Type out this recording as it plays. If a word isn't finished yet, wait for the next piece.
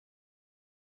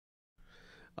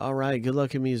All right, good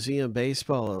luck in museum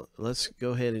baseball. Let's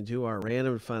go ahead and do our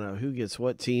random to find out who gets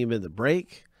what team in the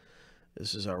break.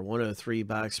 This is our 103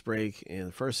 box break, and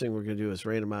the first thing we're going to do is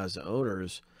randomize the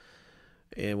owners.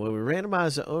 And when we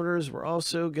randomize the owners, we're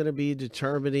also going to be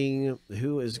determining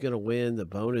who is going to win the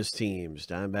bonus teams,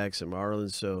 Diamondbacks and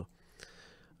Marlins. So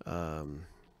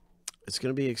it's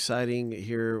going to be exciting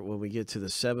here when we get to the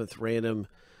 7th random.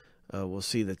 We'll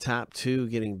see the top 2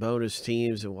 getting bonus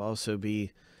teams, and we'll also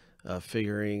be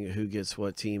figuring who gets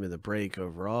what team in the break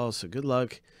overall. So good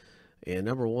luck. And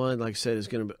number 1, like I said, is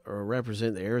going to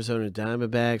represent the Arizona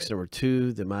Diamondbacks. Number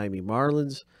 2, the Miami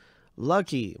Marlins.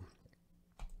 Lucky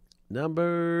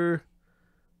number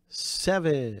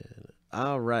 7.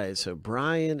 All right, so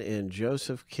Brian and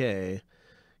Joseph K.,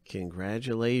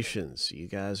 congratulations. You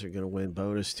guys are going to win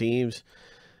bonus teams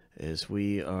as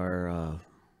we are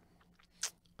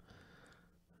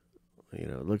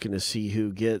looking to see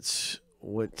who gets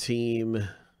what team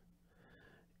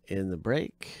in the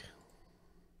break.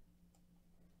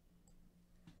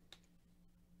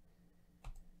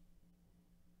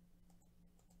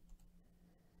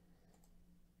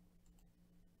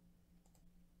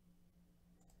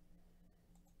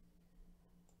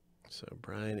 So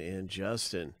Brian and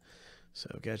Justin. So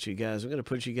got you guys. I'm going to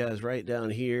put you guys right down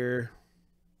here.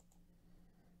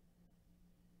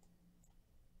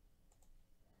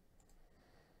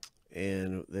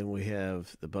 And then we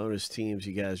have the bonus teams.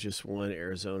 You guys just won,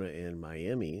 Arizona and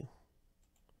Miami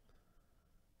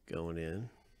going in.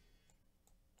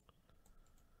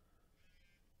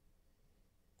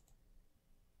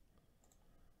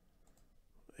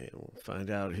 And we'll find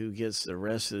out who gets the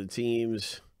rest of the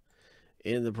teams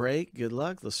in the break. Good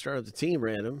luck. Let's start the team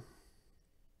random.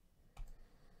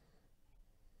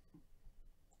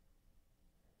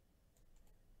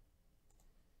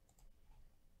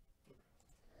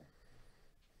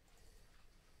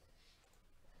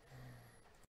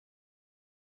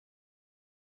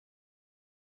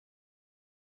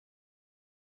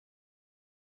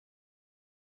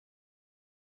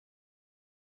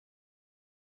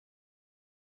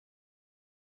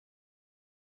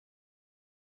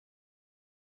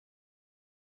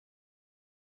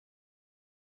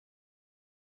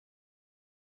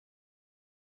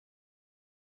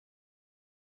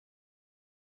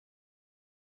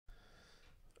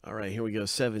 All right, here we go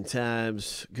 7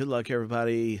 times. Good luck,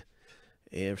 everybody.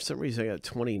 And for some reason, I got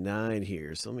 29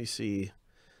 here. So let me see.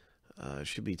 It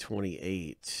should be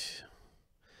 28.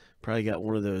 Probably got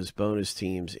one of those bonus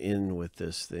teams in with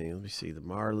this thing. Let me see. The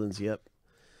Marlins. Yep.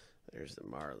 There's the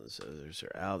Marlins. So those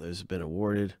are out. Those have been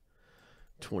awarded.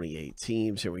 28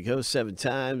 teams. Here we go. 7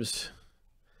 times.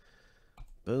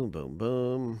 Boom, boom,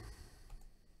 boom.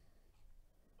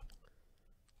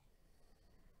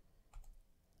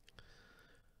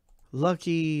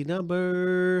 Lucky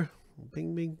number,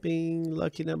 bing, bing, bing,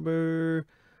 lucky number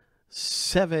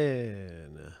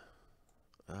 7.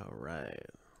 All right.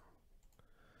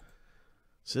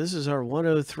 So this is our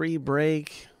 103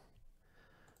 break.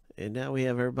 And now we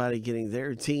have everybody getting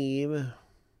their team.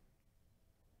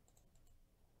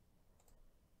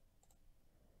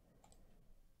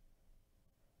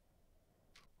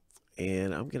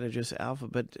 And I'm going to just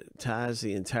alphabetize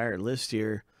the entire list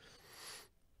here.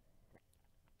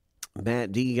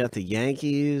 Matt D got the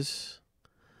Yankees.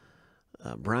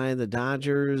 Brian, the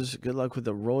Dodgers. Good luck with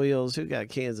the Royals. Who got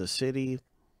Kansas City?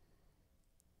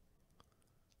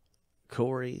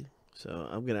 Corey. So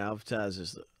I'm going to alphabetize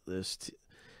this list,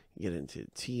 get into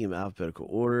team alphabetical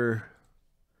order.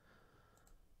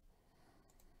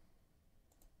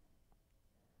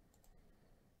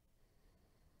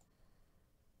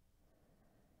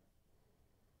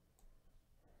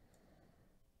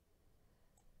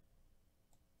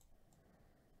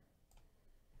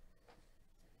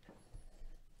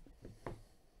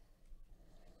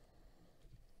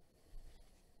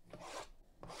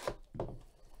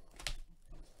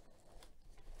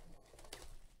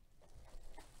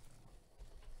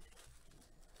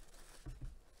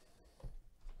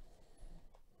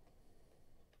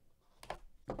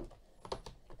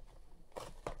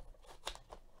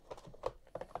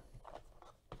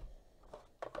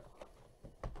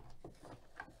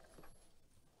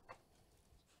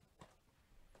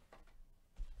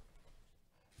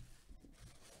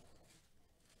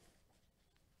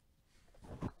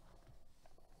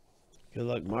 Good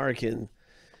luck marking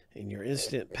in your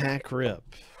instant pack rip.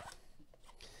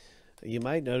 You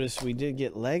might notice we did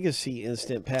get legacy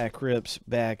instant pack rips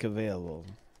back available.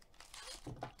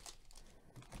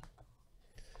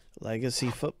 Legacy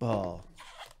football.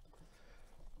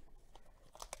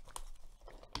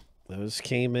 Those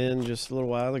came in just a little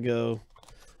while ago.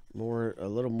 A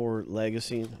little more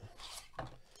legacy.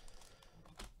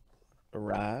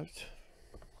 arrived.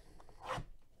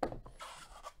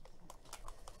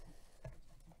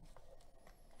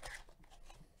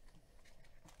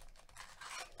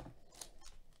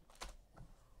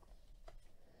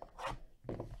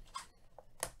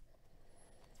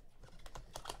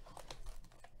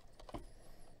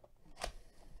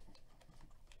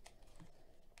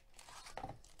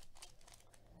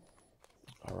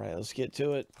 All right, let's get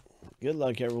to it. Good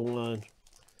luck, everyone.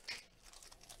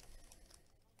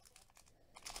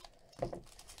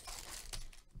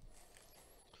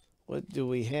 What do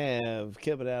we have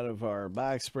coming out of our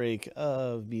box break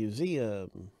of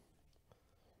museum?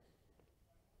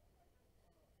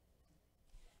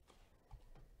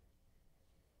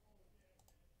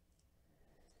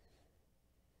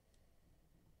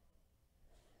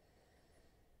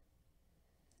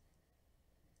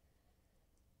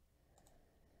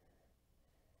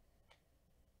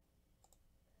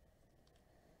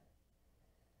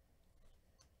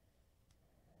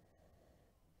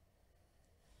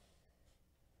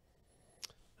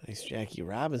 Nice Jackie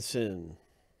Robinson.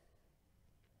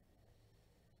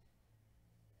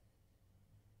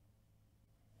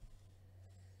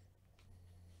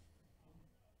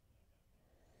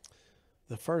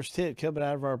 The first hit coming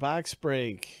out of our box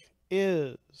break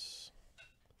is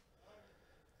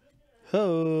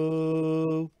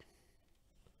Ho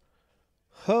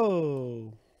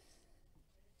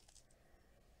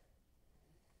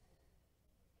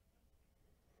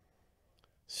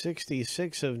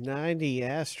 66 of 90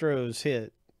 Astros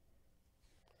hit.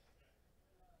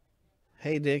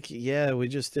 Hey, Nick. Yeah, we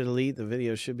just did Elite. The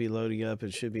video should be loading up.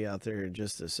 It should be out there in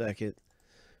just a second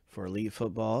for Elite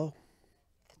Football.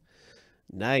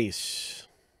 Nice.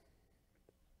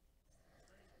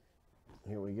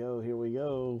 Here we go. Here we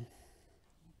go.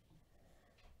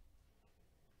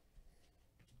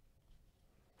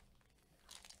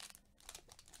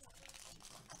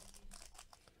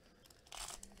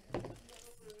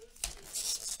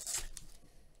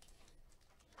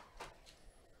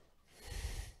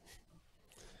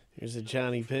 Here's a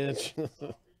Johnny Pinch.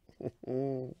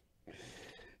 And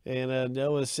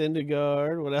Noah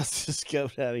Syndergaard. What else is coming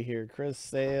out of here? Chris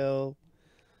Sale.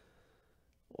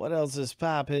 What else is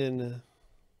popping?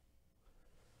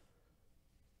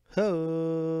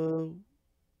 Ho.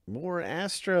 More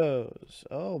Astros.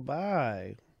 Oh,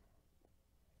 bye.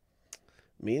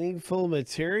 Meaningful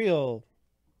material.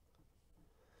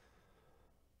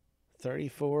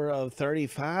 34 of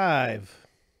 35.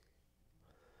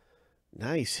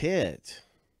 Nice hit.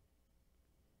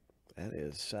 That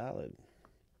is solid.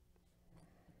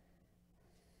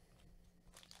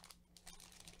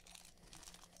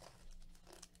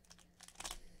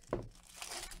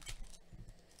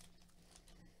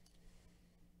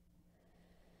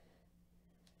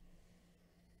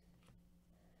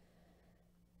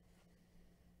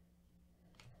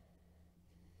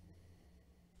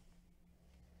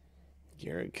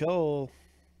 Garrett Cole.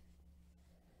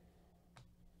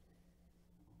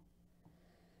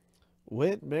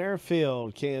 Whit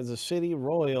Merrifield, Kansas City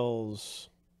Royals.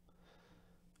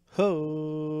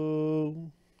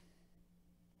 Ho.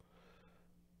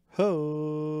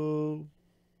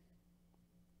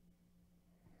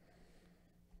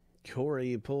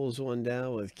 Corey pulls one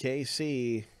down with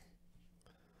KC.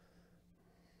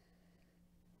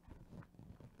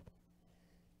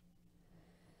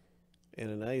 And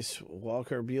a nice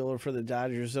Walker Buehler for the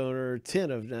Dodgers owner,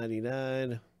 10 of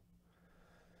 99.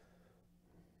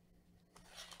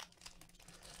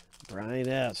 Brian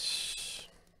S.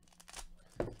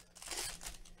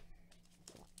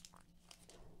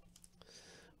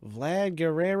 Vlad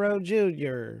Guerrero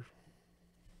Jr.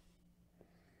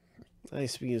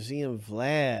 Nice museum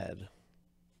Vlad.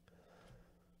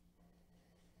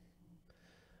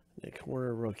 The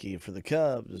corner rookie for the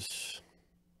Cubs.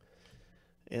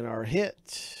 And our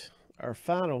hit, our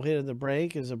final hit of the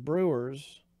break is a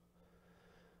Brewers.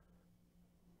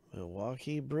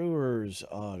 Milwaukee Brewers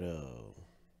auto.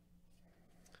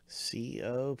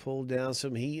 CO pulled down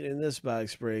some heat in this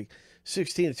box break.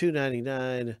 16 of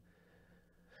 299.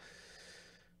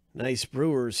 Nice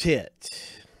Brewers hit.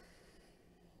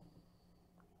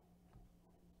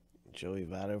 Joey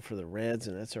Votto for the Reds,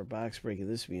 and that's our box break of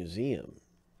this museum.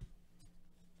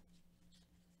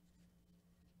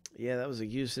 Yeah, that was a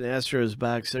Houston Astros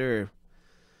box there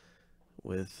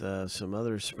with some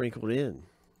others sprinkled in.